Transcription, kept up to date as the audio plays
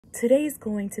Today is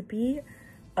going to be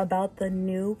about the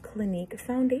new Clinique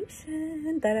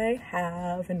foundation that I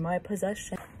have in my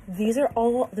possession. These are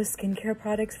all the skincare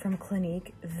products from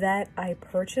Clinique that I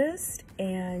purchased,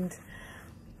 and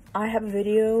I have a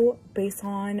video based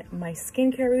on my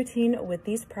skincare routine with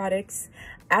these products.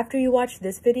 After you watch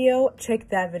this video, check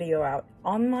that video out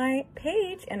on my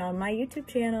page and on my YouTube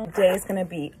channel. Today is gonna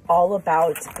be all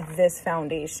about this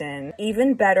foundation,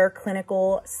 Even Better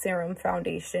Clinical Serum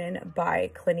Foundation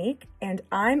by Clinique, and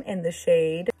I'm in the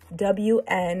shade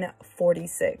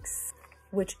WN46,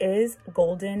 which is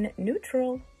golden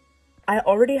neutral. I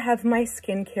already have my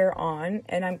skincare on,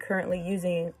 and I'm currently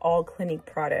using all Clinique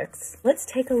products. Let's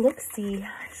take a look-see,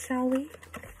 shall we?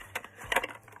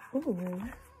 Ooh.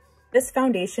 This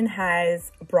foundation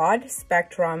has broad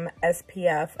spectrum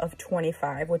SPF of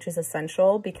 25, which is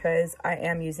essential because I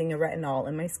am using a retinol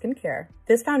in my skincare.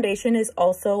 This foundation is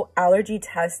also allergy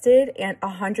tested and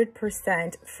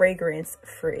 100% fragrance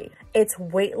free. It's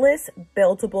weightless,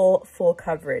 buildable, full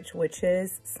coverage, which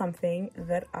is something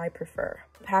that I prefer.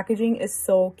 Packaging is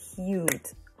so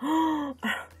cute.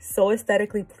 So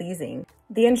aesthetically pleasing.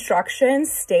 The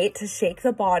instructions state to shake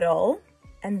the bottle,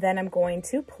 and then I'm going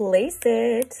to place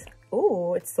it.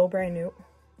 Ooh, it's so brand new.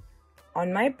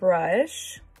 On my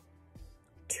brush,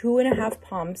 2.5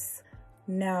 pumps.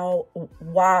 Now,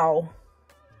 wow.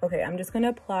 Okay, I'm just gonna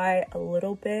apply a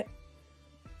little bit.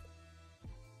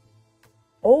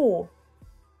 Oh,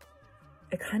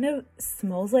 it kind of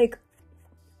smells like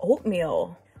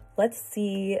oatmeal. Let's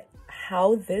see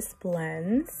how this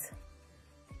blends.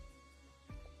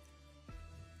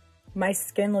 My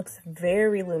skin looks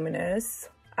very luminous.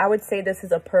 I would say this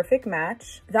is a perfect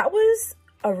match. That was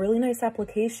a really nice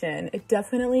application. It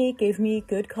definitely gave me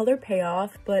good color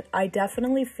payoff, but I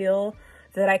definitely feel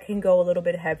that I can go a little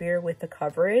bit heavier with the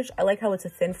coverage. I like how it's a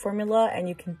thin formula and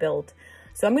you can build.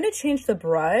 So I'm gonna change the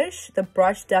brush. The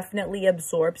brush definitely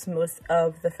absorbs most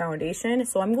of the foundation.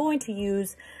 So I'm going to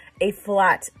use a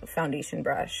flat foundation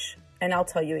brush, and I'll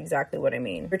tell you exactly what I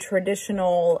mean. Your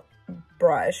traditional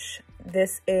brush,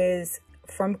 this is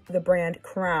from the brand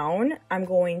Crown. I'm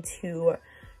going to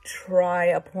try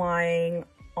applying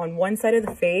on one side of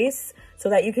the face so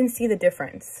that you can see the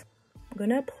difference. I'm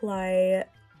gonna apply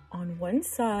on one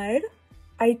side.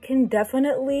 I can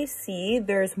definitely see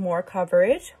there's more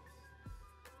coverage.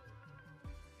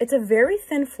 It's a very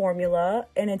thin formula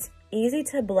and it's easy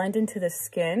to blend into the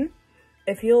skin.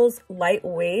 It feels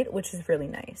lightweight, which is really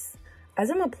nice. As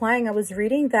I'm applying, I was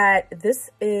reading that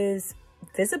this is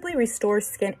visibly restores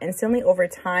skin instantly over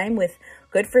time with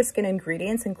good for skin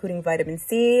ingredients, including vitamin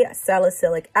C,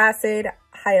 salicylic acid,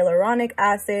 hyaluronic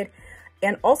acid,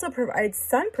 and also provides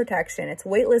sun protection. It's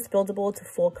weightless, buildable to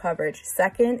full coverage.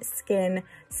 Second skin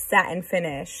satin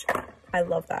finish. I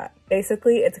love that.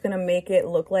 Basically, it's gonna make it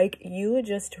look like you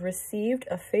just received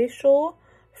a facial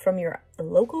from your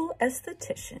local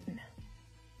esthetician.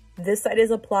 This side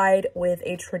is applied with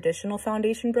a traditional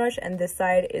foundation brush, and this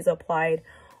side is applied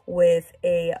with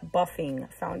a buffing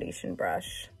foundation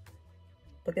brush.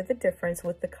 Look at the difference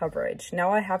with the coverage.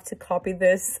 Now I have to copy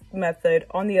this method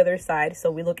on the other side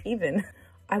so we look even.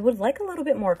 I would like a little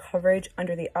bit more coverage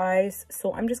under the eyes,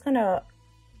 so I'm just gonna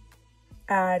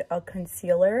add a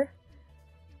concealer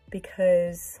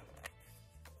because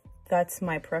that's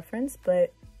my preference,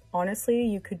 but honestly,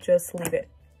 you could just leave it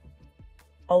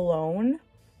alone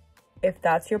if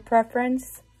that's your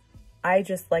preference. I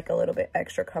just like a little bit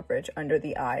extra coverage under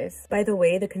the eyes. By the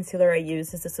way, the concealer I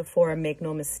use is the Sephora Make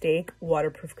No Mistake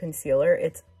waterproof concealer.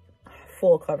 It's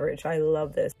full coverage. I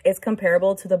love this. It's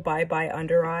comparable to the Bye Bye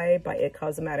Under Eye by It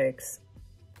Cosmetics.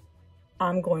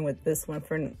 I'm going with this one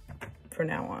for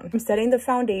now on. I'm setting the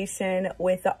foundation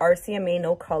with the RCMA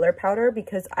No Color Powder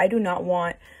because I do not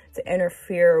want to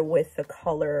interfere with the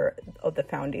color of the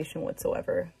foundation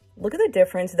whatsoever. Look at the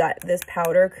difference that this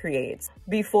powder creates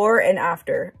before and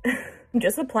after. I'm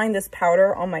just applying this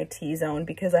powder on my T-zone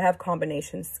because I have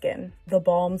combination skin. The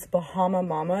Balm's Bahama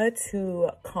Mama to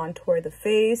contour the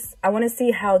face. I want to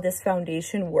see how this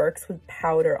foundation works with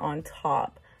powder on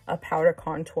top, a powder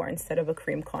contour instead of a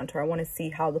cream contour. I want to see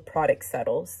how the product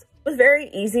settles. It was very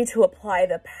easy to apply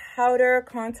the powder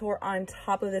contour on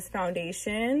top of this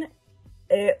foundation.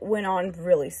 It went on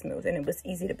really smooth and it was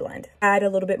easy to blend. Add a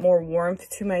little bit more warmth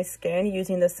to my skin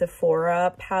using the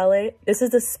Sephora palette. This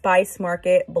is the Spice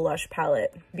Market blush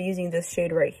palette. I'll be using this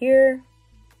shade right here.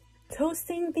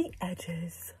 Toasting the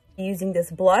edges. Using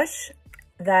this blush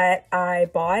that I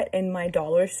bought in my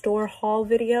dollar store haul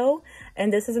video.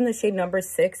 And this is in the shade number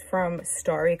 6 from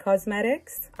Starry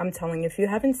Cosmetics. I'm telling you, if you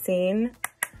haven't seen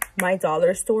my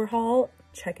dollar store haul,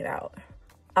 check it out.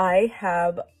 I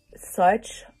have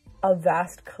such a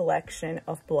vast collection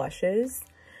of blushes,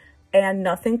 and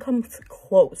nothing comes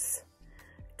close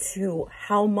to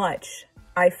how much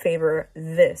I favor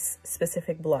this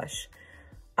specific blush.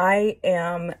 I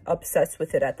am obsessed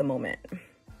with it at the moment.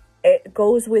 It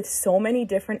goes with so many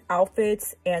different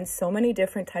outfits and so many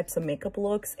different types of makeup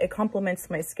looks. It complements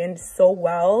my skin so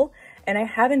well, and I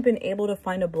haven't been able to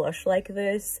find a blush like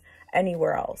this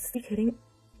anywhere else. Are you kidding?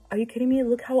 Are you kidding me?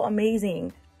 Look how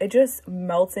amazing. It just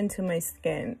melts into my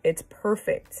skin. It's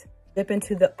perfect. Dip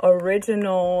into the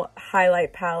original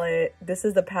highlight palette. This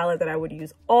is the palette that I would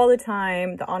use all the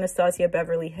time, the Anastasia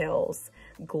Beverly Hills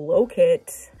Glow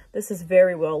Kit. This is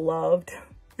very well loved.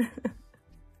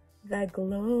 That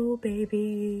glow,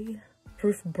 baby.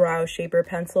 Proof Brow Shaper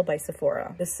Pencil by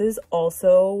Sephora. This is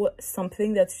also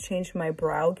something that's changed my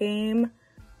brow game.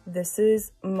 This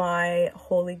is my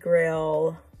holy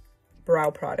grail brow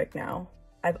product now.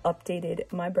 I've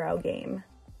updated my brow game.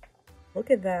 Look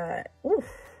at that. Oof.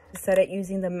 Set it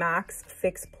using the MAC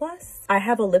Fix Plus. I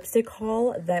have a lipstick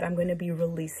haul that I'm going to be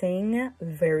releasing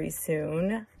very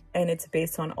soon, and it's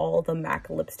based on all the MAC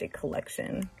lipstick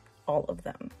collection, all of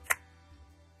them.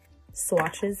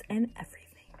 Swatches and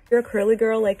everything. If you're a curly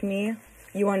girl like me,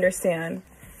 you understand.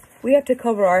 We have to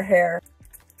cover our hair.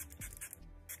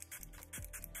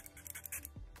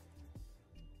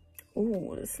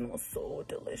 Ooh, this smells so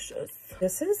delicious.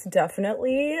 This is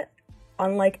definitely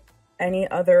unlike any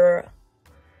other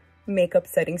makeup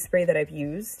setting spray that I've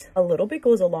used. A little bit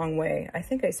goes a long way. I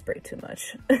think I sprayed too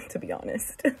much, to be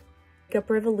honest. Makeup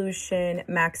Revolution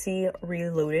Maxi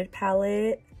Reloaded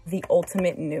Palette, the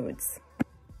Ultimate Nudes.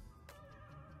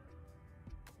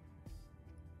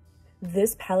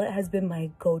 This palette has been my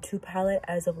go-to palette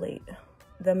as of late.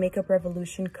 The Makeup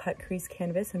Revolution Cut Crease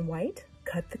Canvas in white.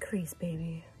 Cut the crease,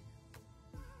 baby.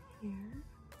 Here.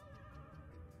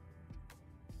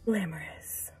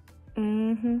 Glamorous.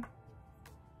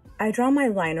 I draw my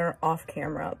liner off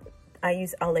camera. I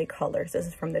use LA Colors. This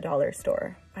is from the dollar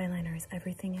store. Eyeliner is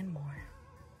everything and more.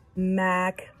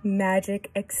 MAC Magic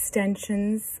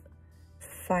Extensions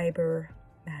Fiber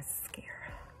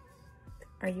Mascara.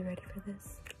 Are you ready for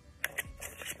this?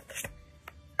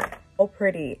 How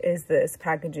pretty is this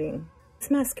packaging?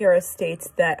 This mascara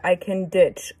states that I can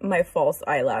ditch my false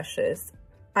eyelashes.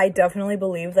 I definitely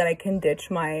believe that I can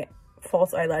ditch my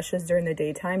false eyelashes during the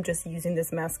daytime just using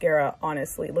this mascara.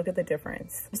 Honestly, look at the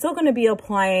difference. I'm still going to be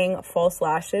applying false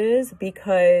lashes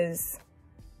because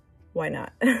why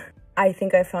not? I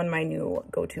think I found my new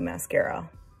go-to mascara.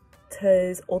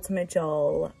 Tez Ultimate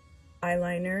Gel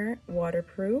Eyeliner,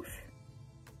 waterproof.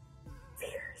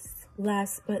 Fierce.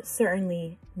 Last but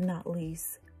certainly not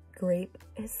least, Grape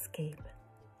Escape.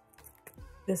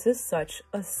 This is such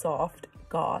a soft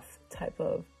goth type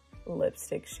of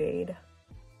lipstick shade.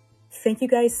 Thank you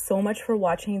guys so much for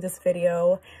watching this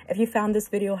video. If you found this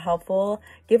video helpful,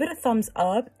 give it a thumbs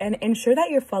up and ensure that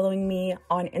you're following me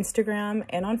on Instagram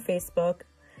and on Facebook.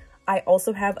 I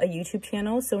also have a YouTube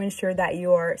channel, so ensure that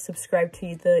you are subscribed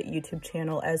to the YouTube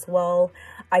channel as well.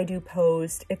 I do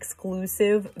post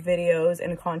exclusive videos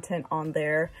and content on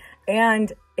there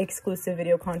and exclusive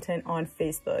video content on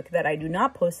Facebook that I do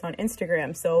not post on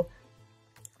Instagram. So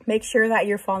make sure that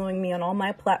you're following me on all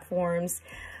my platforms.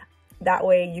 That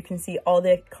way you can see all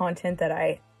the content that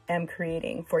I am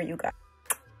creating for you guys.